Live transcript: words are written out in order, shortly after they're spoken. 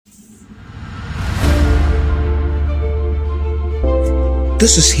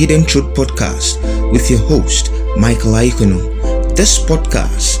This is Hidden Truth Podcast with your host, Michael Aikono. This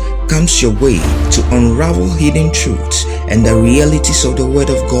podcast comes your way to unravel hidden truths and the realities of the Word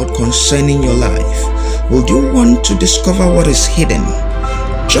of God concerning your life. Would you want to discover what is hidden?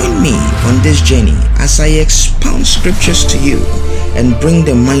 Join me on this journey as I expound scriptures to you and bring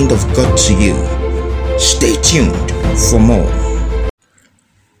the mind of God to you. Stay tuned for more.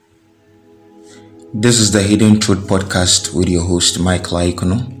 This is the Hidden Truth Podcast with your host, Michael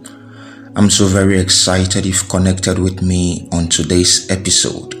Aikono. I'm so very excited you've connected with me on today's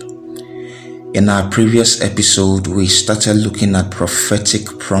episode. In our previous episode, we started looking at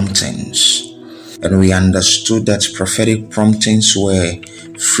prophetic promptings, and we understood that prophetic promptings were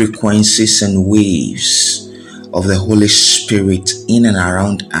frequencies and waves of the Holy Spirit in and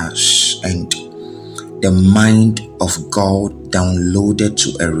around us, and the mind of God downloaded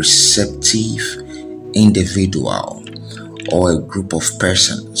to a receptive individual or a group of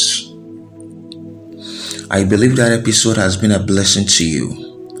persons. I believe that episode has been a blessing to you.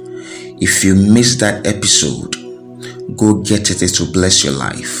 If you missed that episode, go get it. It will bless your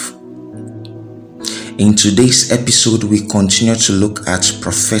life. In today's episode, we continue to look at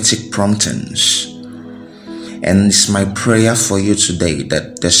prophetic promptings. And it's my prayer for you today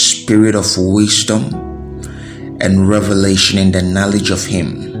that the spirit of wisdom and revelation in the knowledge of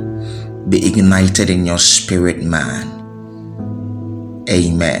Him be ignited in your spirit, man.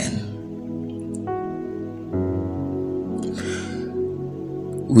 Amen.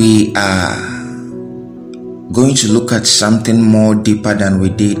 We are going to look at something more deeper than we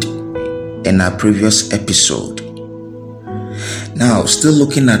did in our previous episode. Now, still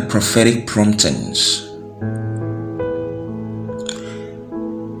looking at prophetic promptings.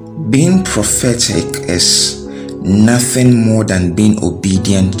 Being prophetic is nothing more than being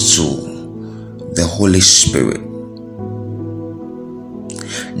obedient to the Holy Spirit.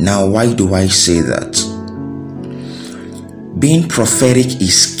 Now, why do I say that? Being prophetic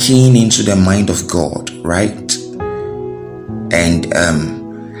is keying into the mind of God, right? And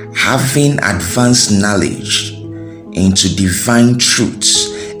having advanced knowledge into divine truths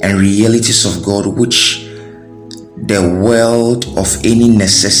and realities of God, which the world of any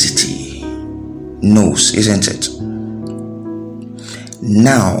necessity knows, isn't it?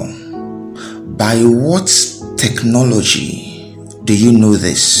 Now, by what technology do you know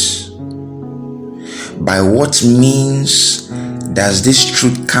this? By what means does this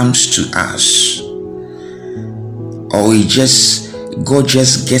truth comes to us? Or God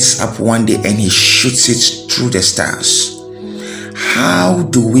just gets up one day and He shoots it through the stars? How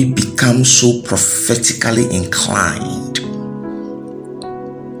do we become so prophetically inclined?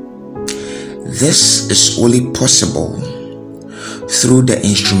 This is only possible through the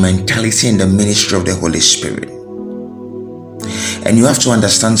instrumentality and the ministry of the Holy Spirit. And you have to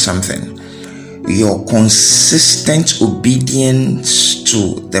understand something. Your consistent obedience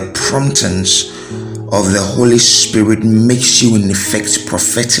to the promptings of the Holy Spirit makes you in effect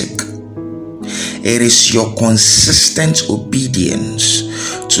prophetic. It is your consistent obedience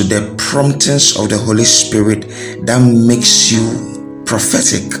to the promptings of the Holy Spirit that makes you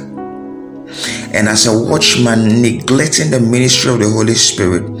prophetic. And as a watchman neglecting the ministry of the Holy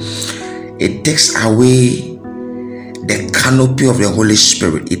Spirit, it takes away the canopy of the Holy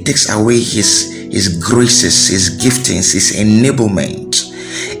Spirit. It takes away His graces, His giftings, His enablement.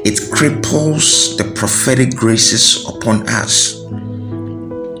 It cripples the prophetic graces upon us.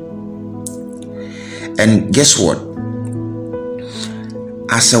 And guess what?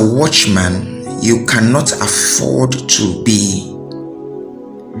 As a watchman, you cannot afford to be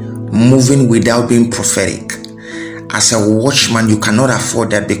moving without being prophetic. As a watchman, you cannot afford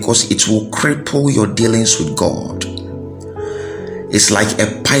that because it will cripple your dealings with God. It's like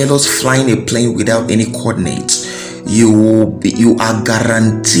a pilot flying a plane without any coordinates. You are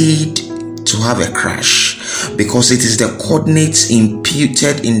guaranteed to have a crash because it is the coordinates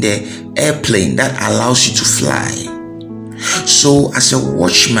imputed in the airplane that allows you to fly. So as a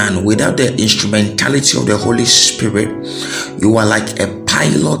watchman, without the instrumentality of the Holy Spirit, you are like a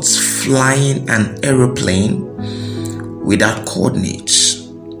pilot flying an aeroplane without coordinates.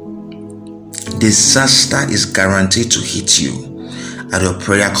 Disaster is guaranteed to hit you at your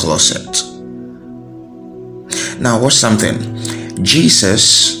prayer closet. Now, watch something.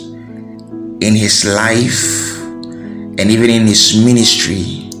 Jesus, in His life and even in His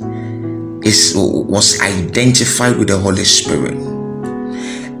ministry, was identified with the Holy Spirit.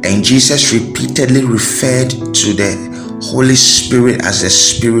 And Jesus repeatedly referred to the Holy Spirit as the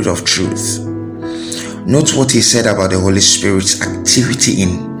Spirit of truth. Note what He said about the Holy Spirit's activity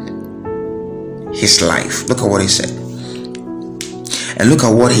in His life. Look at what He said. And look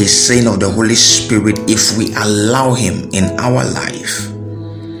at what he's saying of the Holy Spirit if we allow him in our life.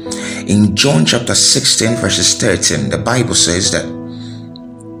 In John chapter 16 verses 13, the Bible says that,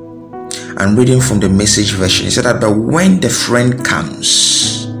 I'm reading from the Message version, it said that, but when the friend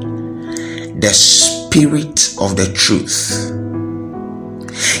comes, the Spirit of the truth,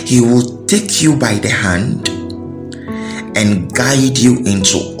 he will take you by the hand and guide you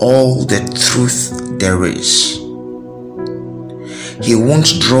into all the truth there is. He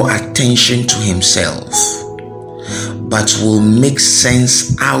won't draw attention to himself, but will make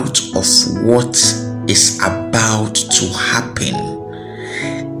sense out of what is about to happen.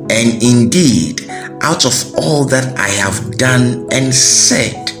 And indeed, out of all that I have done and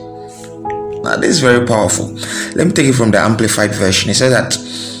said. Now, this is very powerful. Let me take it from the Amplified version. It says that,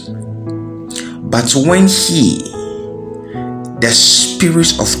 but when he, the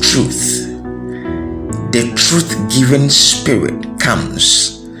Spirit of truth, the truth-giving Spirit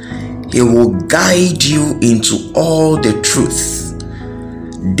comes, he will guide you into all the truth,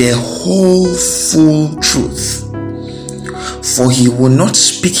 the whole full truth. For he will not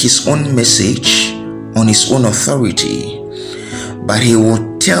speak his own message on his own authority, but he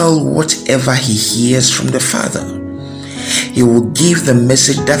will tell whatever he hears from the Father. He will give the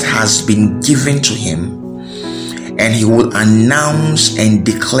message that has been given to him, and he will announce and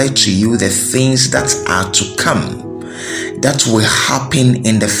declare to you the things that are to come, that will happen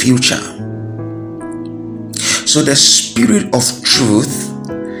in the future. So the Spirit of truth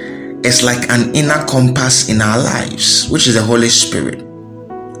is like an inner compass in our lives, which is the Holy Spirit,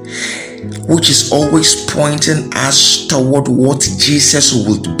 which is always pointing us toward what Jesus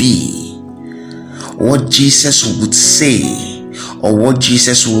would be, what Jesus would say, or what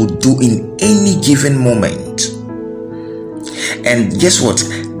Jesus will do in any given moment. And guess what?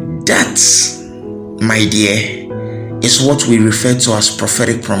 That, my dear, is what we refer to as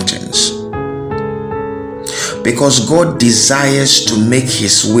prophetic promptings. Because God desires to make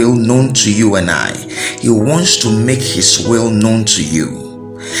his will known to you and I. He wants to make his will known to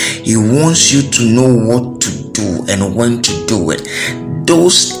you. He wants you to know what to do and when to do it.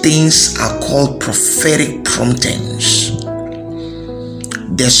 Those things are called prophetic promptings.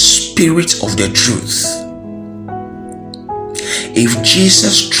 The Spirit of the truth. If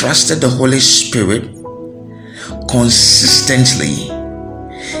Jesus trusted the Holy Spirit consistently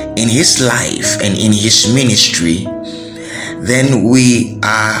in his life and in his ministry, then we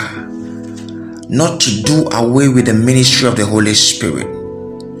are not to do away with the ministry of the Holy Spirit.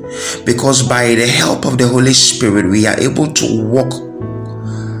 Because by the help of the Holy Spirit, we are able to walk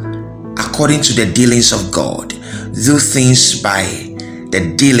according to the dealings of God, do things by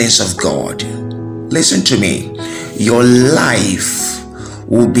the dealings of God. Listen to me. Your life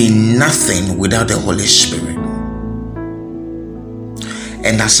will be nothing without the Holy Spirit.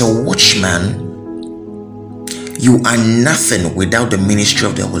 And as a watchman, you are nothing without the ministry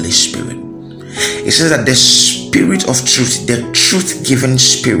of the Holy Spirit. It says that the Spirit of truth, the truth-giving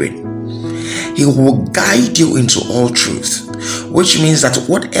Spirit, he will guide you into all truth, which means that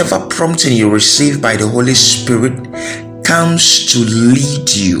whatever prompting you receive by the Holy Spirit comes to lead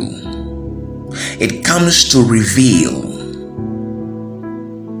you. It comes to reveal.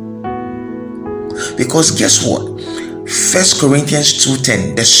 Because guess what? 1 Corinthians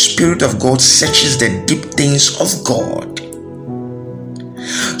 2:10, the Spirit of God searches the deep things of God.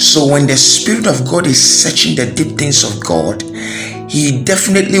 So when the Spirit of God is searching the deep things of God, he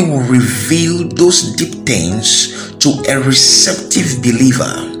definitely will reveal those deep things to a receptive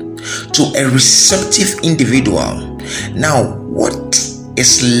believer, to a receptive individual. Now, what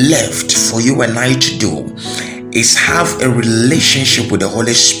is left for you and I to do is have a relationship with the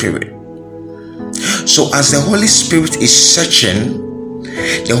Holy Spirit. So as the Holy Spirit is searching,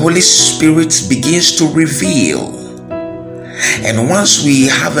 the Holy Spirit begins to reveal. And once we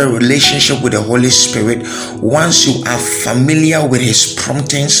have a relationship with the Holy Spirit, once you are familiar with his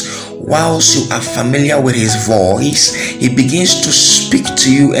promptings, whilst you are familiar with his voice, he begins to speak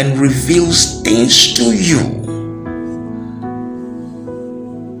to you and reveals things to you.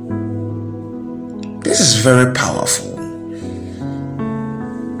 This is very powerful.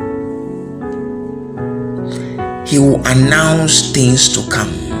 He will announce things to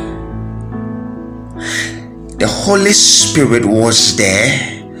come. The Holy Spirit was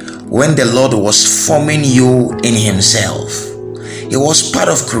there when the Lord was forming you in himself. He was part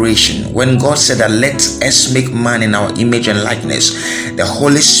of creation. When God said that let us make man in our image and likeness, the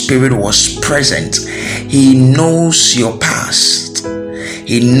Holy Spirit was present. He knows your past.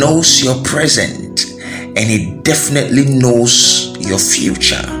 He knows your present. And he definitely knows your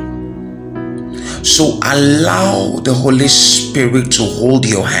future. So allow the Holy Spirit to hold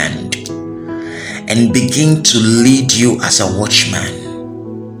your hand and begin to lead you as a watchman.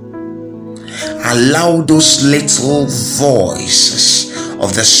 Allow those little voices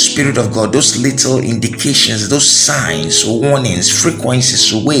of the Spirit of God, those little indications, those signs, warnings,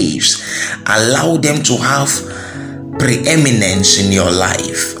 frequencies, waves, allow them to have preeminence in your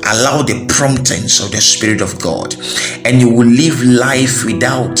life. Allow the promptings of the Spirit of God, and you will live life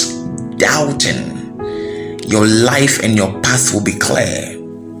without doubting. Your life and your path will be clear.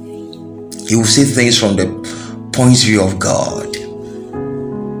 You will see things from the point of view of God.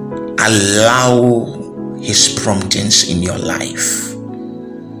 Allow His promptings in your life.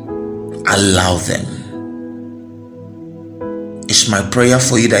 Allow them. It's my prayer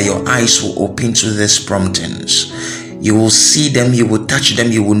for you that your eyes will open to these promptings. You will see them, you will touch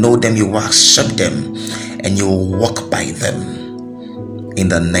them, you will know them, you will accept them, and you will walk by them. In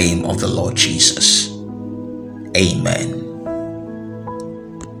the name of the Lord Jesus. Amen.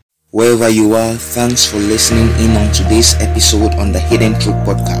 Wherever you are, thanks for listening in on today's episode on the Hidden Truth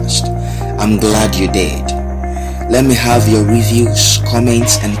Podcast. I'm glad you did. Let me have your reviews,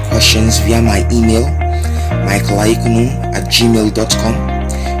 comments, and questions via my email, michaelaikunu@gmail.com.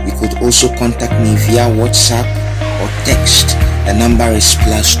 You could also contact me via WhatsApp or text. The number is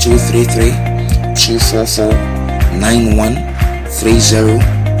 +233 244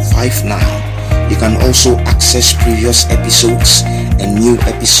 913059. You can also access previous episodes and new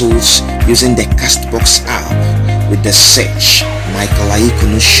episodes using the Castbox app with the search Michael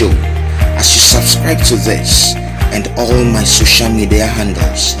Aikunu Show. As you subscribe to this and all my social media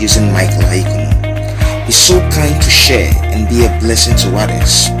handles using Michael Aikunu, be so kind to share and be a blessing to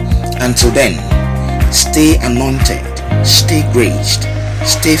others. Until then, stay anointed, stay graced,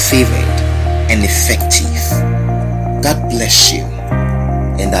 stay favored and effective. God bless you,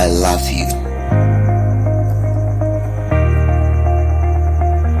 and I love you.